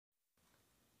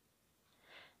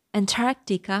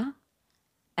Antarctica,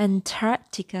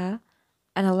 Antarctica,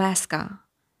 and Alaska,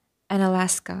 and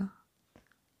Alaska.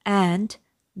 And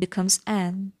becomes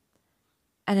an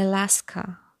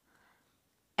Alaska.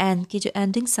 And की जो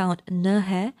ending sound न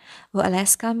है वो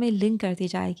Alaska में link कर दी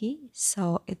जाएगी,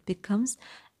 so it becomes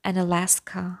an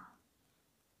Alaska,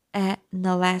 an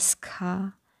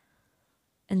Alaska.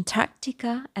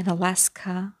 Antarctica and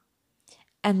Alaska.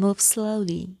 And move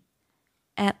slowly,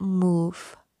 and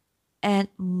move,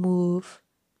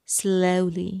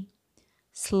 slowly,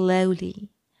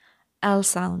 slowly. L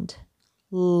sound,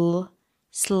 l,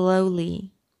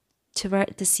 slowly,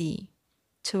 toward the sea,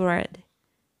 toward.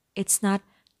 It's not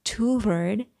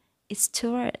toward, it's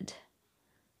toward,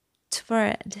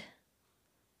 toward.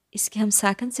 इसके हम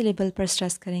second syllable पर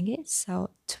stress करेंगे,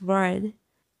 so toward.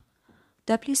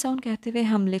 W sound कहते हुए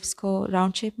हम lips को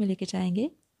round shape में लेके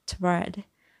जाएंगे, toward,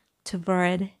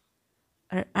 toward.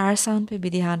 और R sound पे भी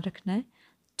ध्यान रखना है,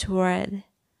 toward,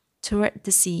 toward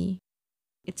the sea.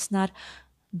 It's not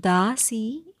the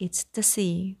sea, it's the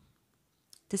sea,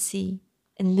 the sea.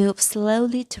 And move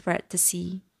slowly toward the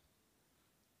sea.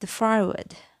 The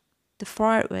forward, the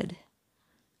forward.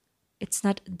 It's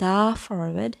not the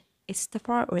forward, it's the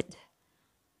forward.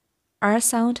 R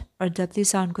sound और W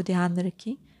sound को ध्यान में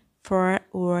रखें,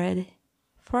 forward,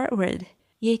 forward.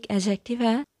 ये एक adjective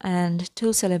है and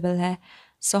two syllable है,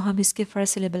 so हम इसके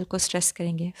first syllable को stress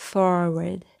करेंगे,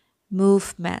 forward.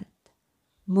 Movement,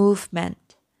 movement.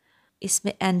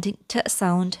 इसमें ending t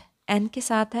sound n के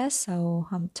साथ है, so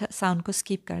हम t sound को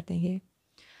skip कर देंगे.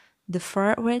 The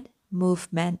forward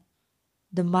movement.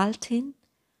 The melting,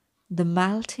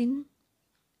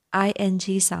 ing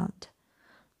sound.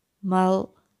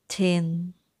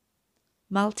 Melting,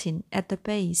 melting at the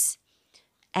base.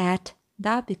 At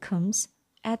that becomes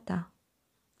at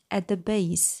the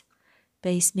base.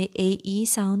 Base में ae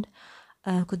sound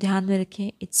को ध्यान में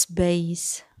रखें, it's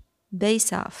base,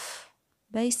 base of,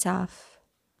 base of.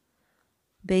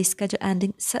 Base का जो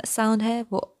ending sound है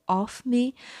वो off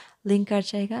में link कर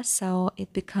जाएगा, so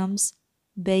it becomes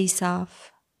base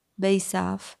of, base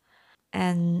of.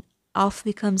 And off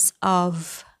becomes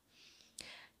of,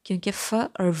 क्योंकि f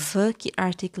और v की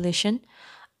articulation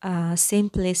same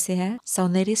place से है, so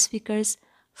native speakers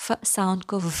f sound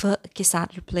को v के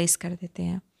साथ replace कर देते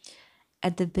हैं.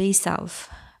 At the base of,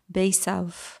 base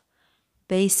of,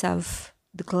 base of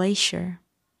the glacier,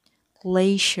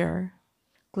 glacier.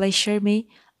 Glacier में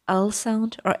L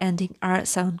sound और ending R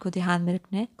sound को ध्यान में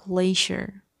रखना है,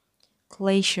 glacier,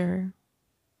 glacier.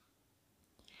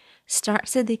 Start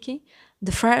से देखें,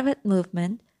 the forward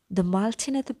movement, the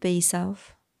melting at the base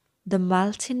of, the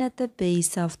melting at the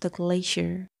base of the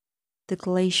glacier, the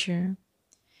glacier.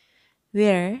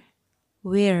 Where,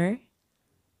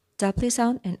 W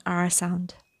sound and R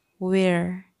sound,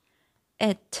 where.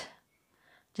 It,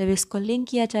 जब इसको link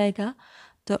किया जाएगा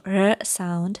तो R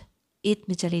sound it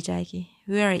में चली जाएगी,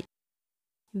 where it,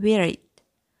 where it.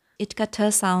 It का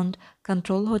th sound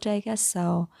control हो जाएगा,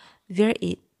 so where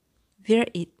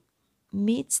it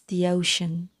meets the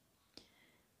ocean,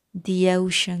 the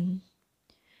ocean.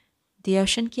 The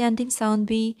ocean की ending sound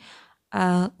भी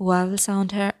vowel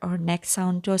sound है और next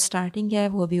sound जो starting है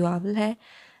वो भी vowel है,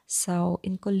 so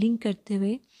इनको link करते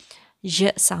हुए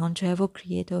j sound जो है वो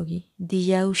create होगी, the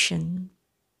ocean.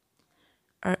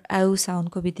 और o sound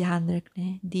को भी ध्यान में रखना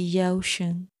है, the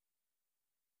ocean,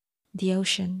 the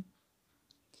ocean.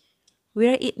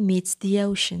 Where it meets the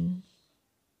ocean.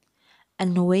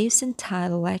 And waves in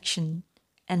tidal action,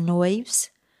 and waves,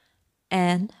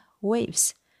 and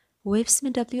waves. Waves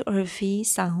में W और V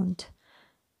sound,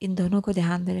 इन दोनों को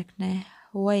ध्यान में रखना है,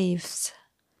 waves.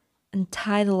 And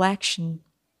tidal action,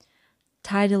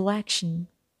 tidal action,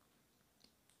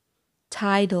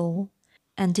 tidal.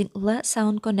 Ending ल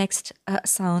sound को next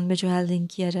sound में जो है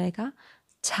link किया जाएगा,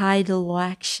 tidal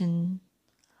action,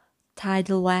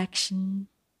 tidal action.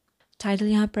 Tidal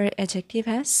यहाँ पर adjective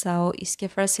है, so इसके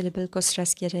first syllable को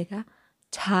stress किया जाएगा,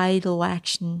 tidal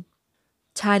action,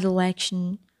 tidal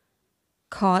action.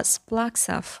 Cause blocks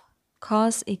of,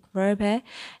 cause एक verb है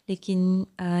लेकिन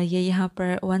ये यहाँ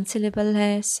पर one syllable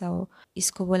है, so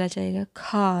इसको बोला जाएगा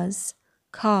cause,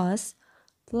 cause.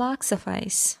 Block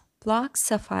suffice, block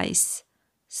suffice,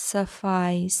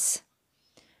 suffice.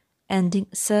 Ending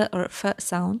s और f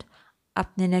sound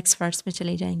अपने next verse में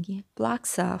चली जाएंगी, block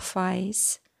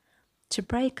suffice. To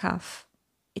break off,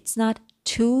 it's not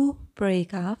to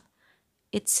break off,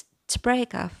 it's to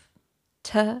break off,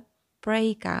 to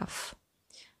break off.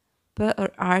 ब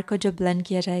और R को जो blend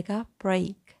किया जाएगा,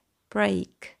 break,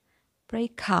 break,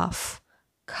 break off,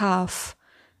 cough.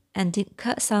 Ending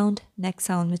k sound next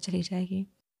sound में चली जाएगी.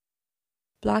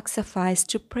 Block suffice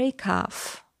to break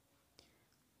off,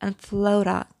 and flowed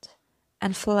out,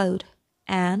 and flowed,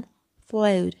 and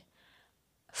flowed.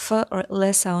 F और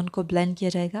L sound को blend किया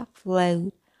जाएगा.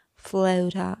 Flowed,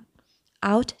 flowed out.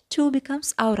 Out too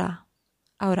becomes aura,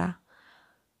 aura.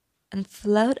 And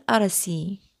flowed out of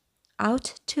sea.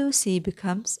 Out to sea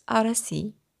becomes out of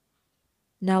sea.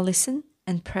 Now listen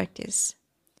and practice.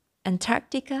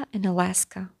 Antarctica and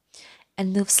Alaska,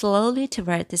 and move slowly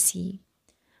toward the sea.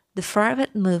 The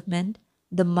forward movement,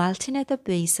 the melting at the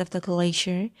base of the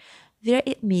glacier where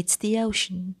it meets the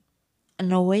ocean.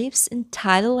 And the waves in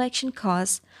tidal action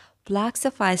cause blocks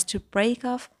of ice to break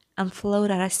off and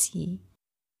float out of sea.